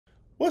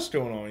What's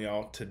going on,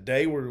 y'all?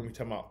 Today we're going to be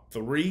talking about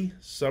 3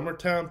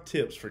 summertime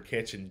tips for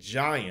catching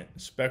giant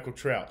speckled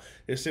trout.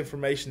 This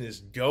information is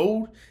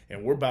gold,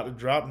 and we're about to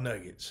drop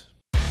nuggets.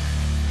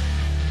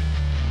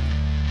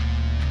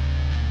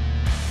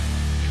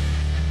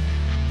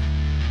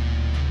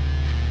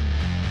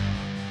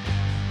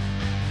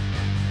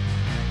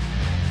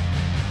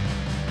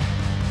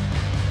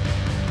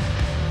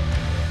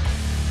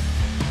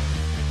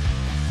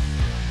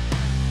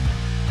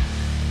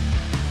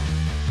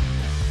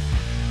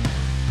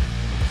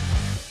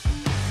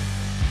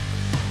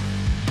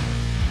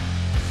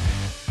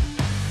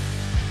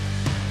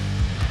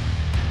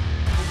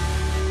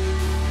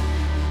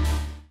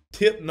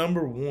 Tip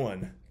number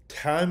 1,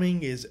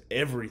 timing is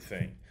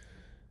everything.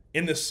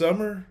 In the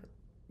summer,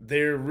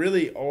 there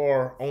really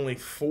are only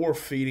 4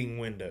 feeding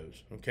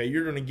windows. Okay,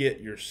 you're going to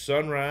get your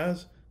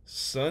sunrise,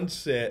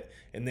 sunset,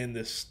 and then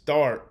the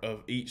start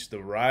of each,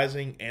 the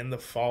rising and the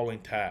falling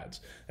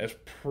tides. That's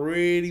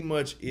pretty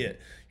much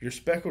it. Your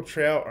speckled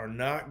trout are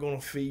not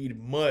going to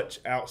feed much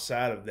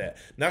outside of that.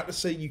 Not to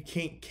say you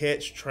can't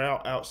catch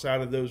trout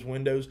outside of those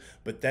windows,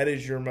 but that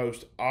is your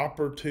most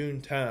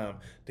opportune time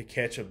to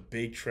catch a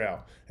big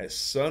trout at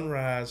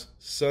sunrise,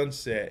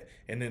 sunset,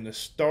 and then the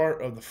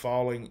start of the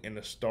falling and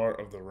the start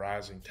of the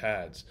rising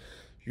tides.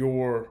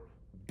 Your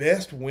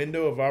best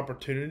window of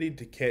opportunity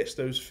to catch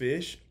those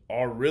fish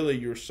are really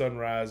your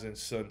sunrise and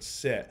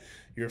sunset.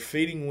 Your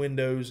feeding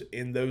windows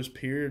in those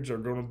periods are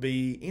going to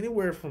be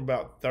anywhere from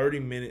about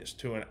 30 minutes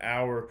to an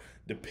hour,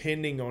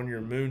 depending on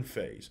your moon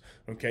phase.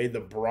 Okay,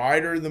 the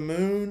brighter the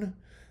moon,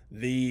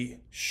 the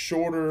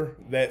shorter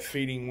that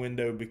feeding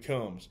window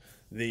becomes.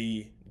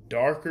 The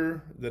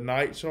darker the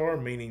nights are,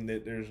 meaning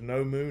that there's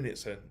no moon,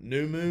 it's a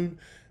new moon,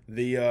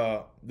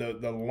 the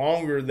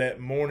longer that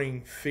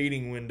morning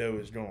feeding window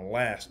is going to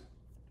last.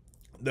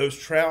 Those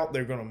trout,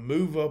 they're going to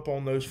move up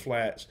on those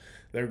flats.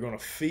 They're going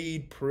to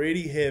feed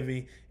pretty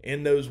heavy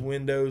in those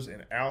windows,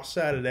 and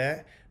outside of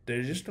that,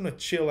 they're just going to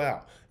chill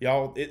out.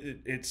 Y'all,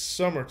 it's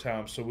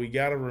summertime, so we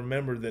got to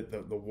remember that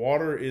the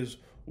water is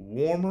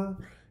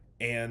warmer,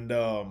 and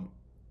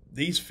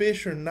these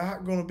fish are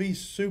not going to be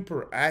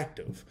super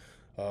active.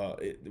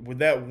 With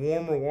that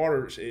warmer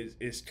water,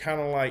 it's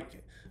kind of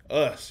like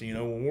us,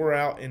 when we're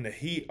out in the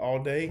heat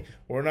all day,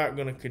 we're not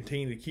going to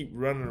continue to keep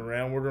running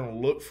around. We're going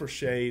to look for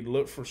shade,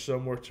 look for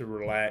somewhere to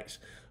relax,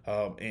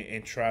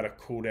 and try to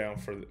cool down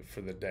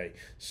for the day.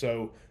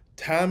 So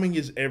timing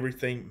is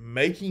everything.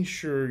 Making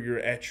sure you're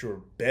at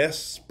your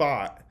best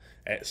spot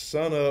at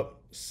sun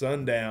up,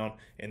 sundown,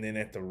 and then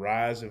at the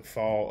rise and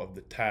fall of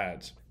the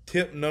tides.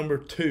 Tip number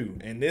 2,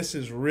 and this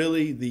is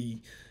really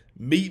the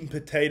meat and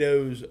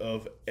potatoes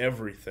of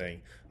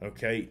everything.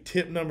 Okay,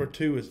 tip number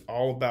 2 is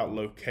all about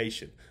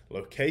location.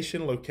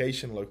 Location,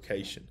 location,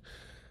 location.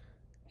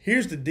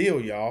 Here's the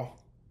deal, y'all.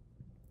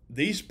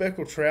 These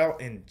speckled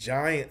trout, and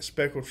giant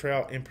speckled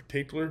trout in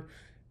particular,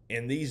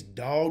 in these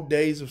dog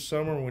days of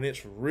summer when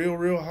it's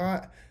real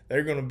hot,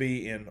 they're going to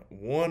be in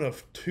one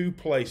of 2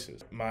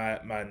 places. My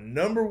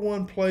number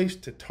 1 place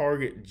to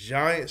target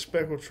giant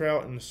speckled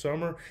trout in the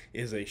summer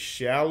is a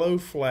shallow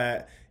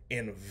flat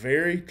in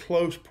very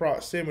close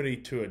proximity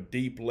to a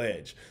deep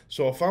ledge.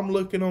 So if I'm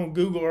looking on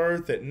Google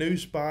Earth at new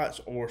spots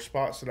or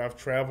spots that I've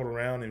traveled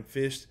around and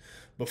fished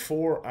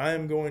before, I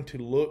am going to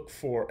look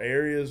for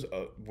areas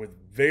with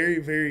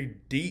very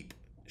deep,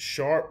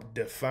 sharp,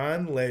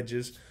 defined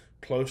ledges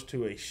close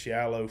to a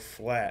shallow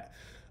flat.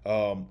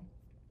 That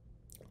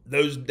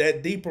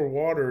deeper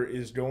water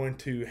is going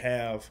to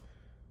have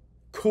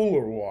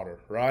cooler water,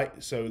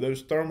 right? So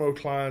those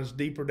thermoclines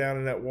deeper down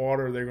in that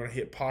water, they're going to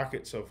hit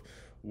pockets of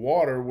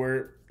water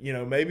where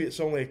maybe it's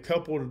only a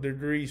couple of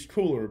degrees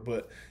cooler,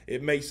 but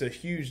it makes a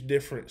huge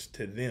difference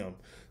to them.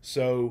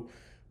 So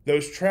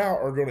those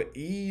trout are going to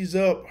ease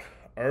up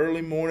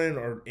early morning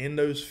or in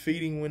those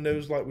feeding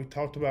windows like we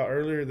talked about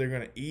earlier. They're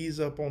going to ease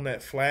up on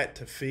that flat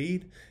to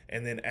feed,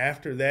 and then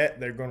after that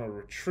they're going to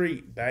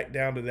retreat back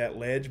down to that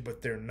ledge,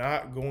 but they're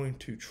not going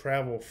to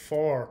travel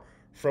far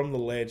from the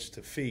ledge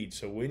to feed.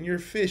 So when you're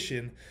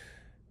fishing,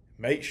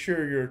 make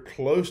sure you're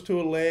close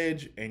to a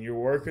ledge and you're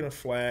working a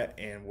flat,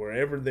 and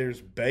wherever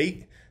there's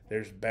bait,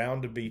 there's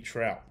bound to be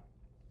trout.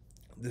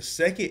 The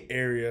second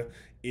area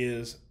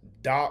is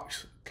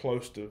docks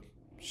close to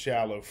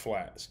shallow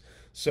flats.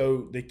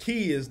 So the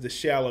key is the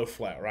shallow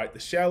flat, right? The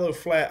shallow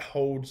flat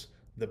holds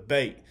the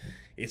bait.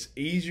 It's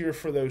easier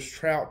for those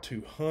trout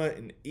to hunt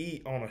and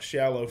eat on a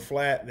shallow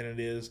flat than it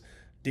is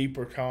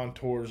deeper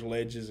contours,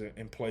 ledges,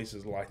 and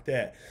places like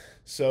that.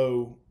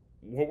 So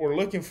what we're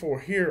looking for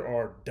here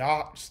are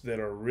docks that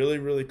are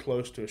really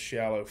close to a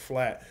shallow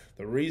flat.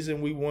 The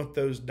reason we want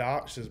those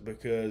docks is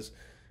because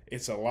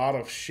it's a lot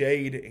of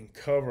shade and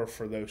cover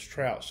for those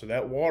trout. So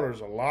that water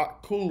is a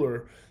lot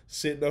cooler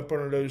sitting up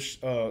under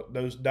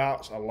those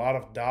docks. A lot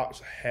of docks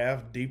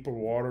have deeper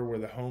water where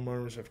the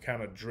homeowners have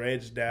kind of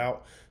dredged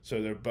out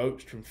so their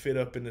boats can fit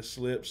up in the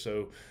slip.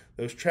 So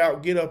those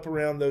trout get up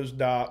around those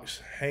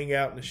docks, hang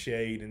out in the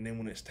shade, and then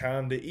when it's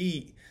time to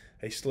eat,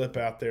 they slip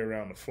out there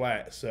around the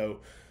flat.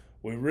 So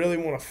we really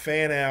want to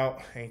fan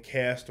out and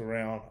cast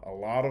around a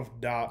lot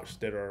of docks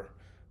that are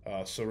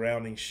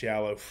surrounding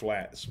shallow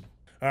flats.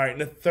 All right,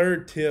 and the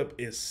third tip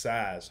is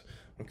size.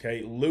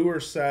 Okay, lure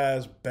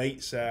size,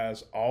 bait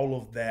size, all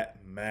of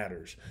that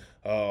matters.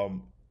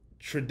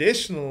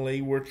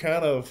 Traditionally, we're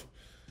kind of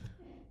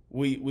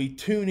we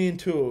tune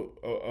into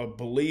a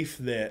belief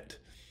that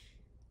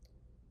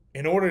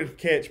in order to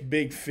catch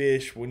big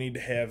fish, we need to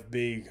have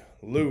big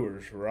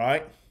lures,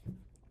 right?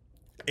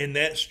 And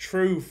that's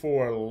true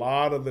for a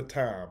lot of the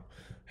time.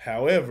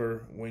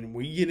 However, when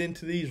we get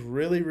into these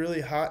really,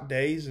 really hot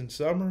days in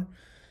summer,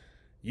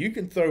 you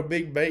can throw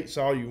big baits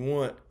all you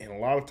want, and a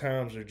lot of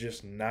times they're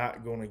just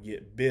not going to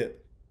get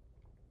bit.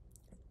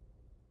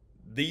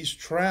 These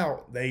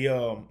trout,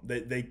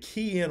 they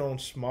key in on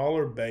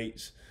smaller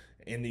baits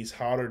in these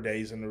hotter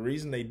days, and the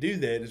reason they do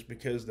that is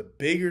because the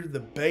bigger the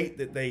bait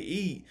that they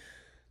eat,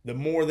 the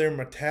more their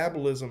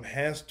metabolism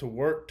has to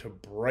work to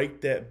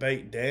break that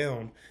bait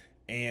down,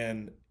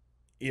 and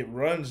it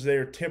runs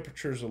their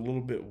temperatures a little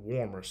bit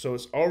warmer. So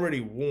it's already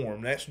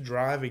warm. That's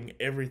driving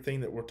everything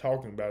that we're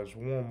talking about is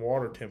warm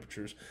water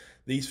temperatures.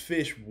 These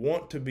fish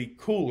want to be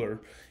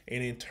cooler,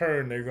 and in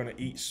turn, they're going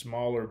to eat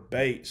smaller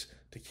baits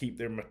to keep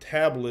their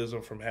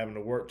metabolism from having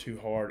to work too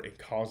hard and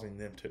causing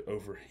them to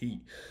overheat.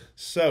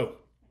 So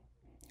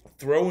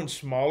throwing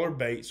smaller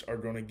baits are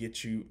going to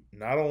get you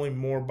not only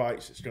more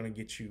bites, it's going to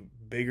get you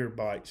bigger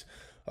bites.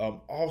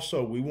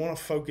 Also, we want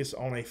to focus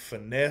on a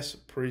finesse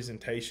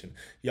presentation.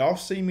 Y'all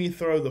see me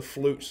throw the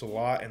flutes a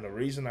lot, and the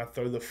reason I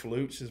throw the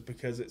flutes is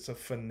because it's a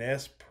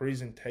finesse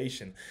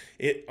presentation.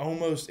 It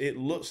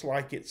looks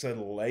like it's a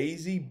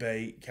lazy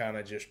bait, kind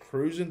of just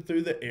cruising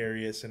through the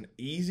area. It's an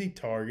easy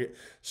target,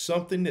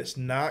 something that's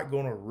not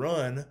going to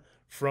run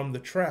from the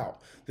trout.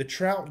 The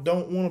trout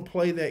don't want to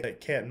play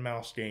that cat and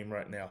mouse game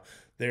right now.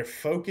 They're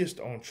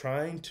focused on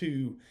trying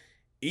to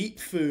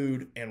eat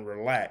food and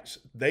relax.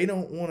 They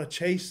don't want to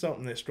chase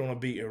something that's going to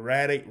be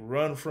erratic,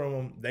 run from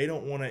them. They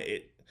don't want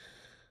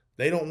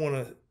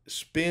to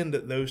spend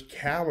those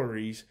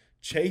calories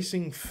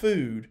chasing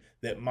food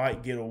that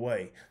might get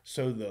away.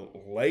 So the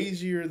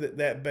lazier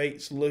that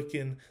bait's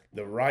looking,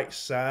 the right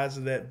size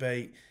of that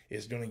bait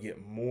is going to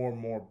get more and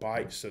more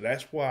bites. So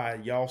that's why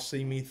y'all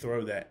see me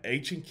throw that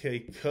H&K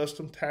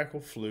custom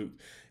tackle fluke,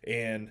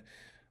 and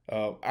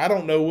I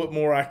don't know what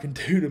more I can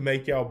do to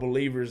make y'all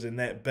believers in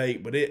that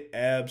bait, but it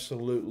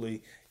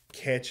absolutely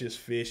catches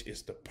fish.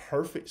 It's the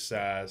perfect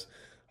size.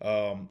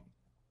 And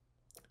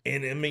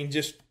I mean,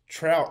 just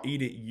trout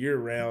eat it year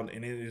round,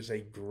 and it is a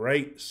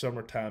great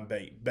summertime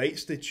bait.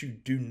 Baits that you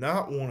do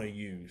not want to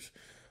use.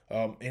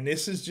 And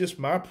this is just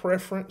my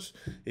preference.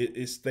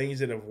 It's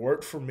things that have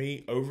worked for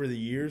me over the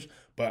years,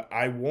 but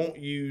I won't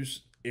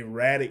use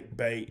erratic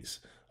baits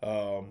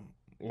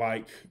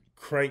like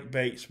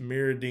crankbaits,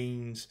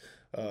 miradines,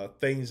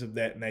 things of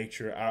that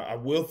nature. I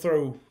will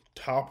throw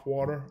top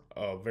water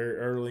very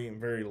early and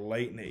very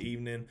late in the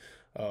evening.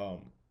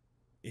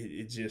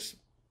 It just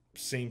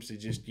seems to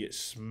just get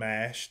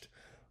smashed.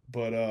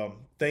 But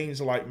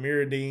things like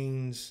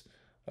miradines,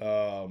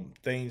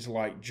 things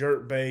like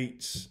jerk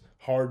baits,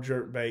 hard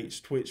jerk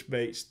baits, twitch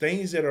baits,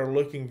 things that are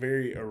looking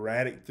very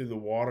erratic through the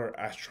water,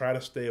 I try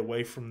to stay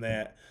away from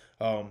that.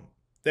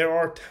 There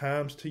are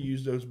times to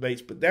use those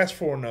baits, but that's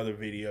for another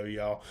video,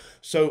 y'all.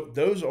 So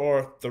those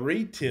are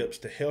 3 tips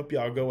to help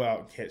y'all go out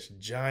and catch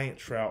giant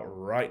trout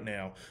right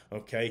now,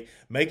 okay?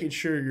 Making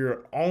sure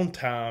you're on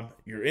time,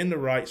 you're in the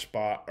right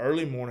spot,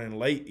 early morning,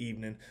 late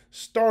evening,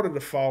 start of the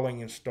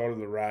falling and start of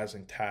the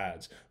rising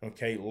tides,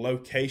 okay?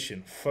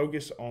 Location,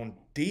 focus on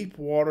deep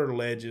water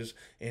ledges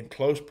in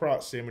close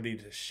proximity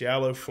to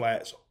shallow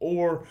flats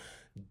or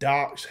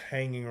docks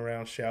hanging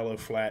around shallow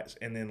flats.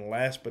 And then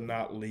last but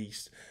not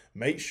least,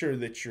 make sure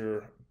that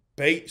your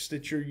baits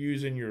that you're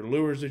using, your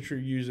lures that you're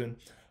using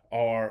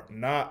are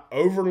not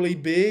overly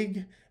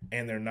big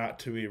and they're not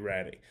too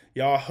erratic.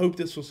 Y'all, I hope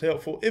this was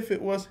helpful. If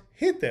it was,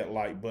 hit that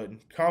like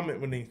button,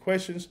 comment with any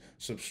questions,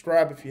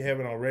 subscribe if you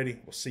haven't already.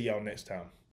 We'll see y'all next time.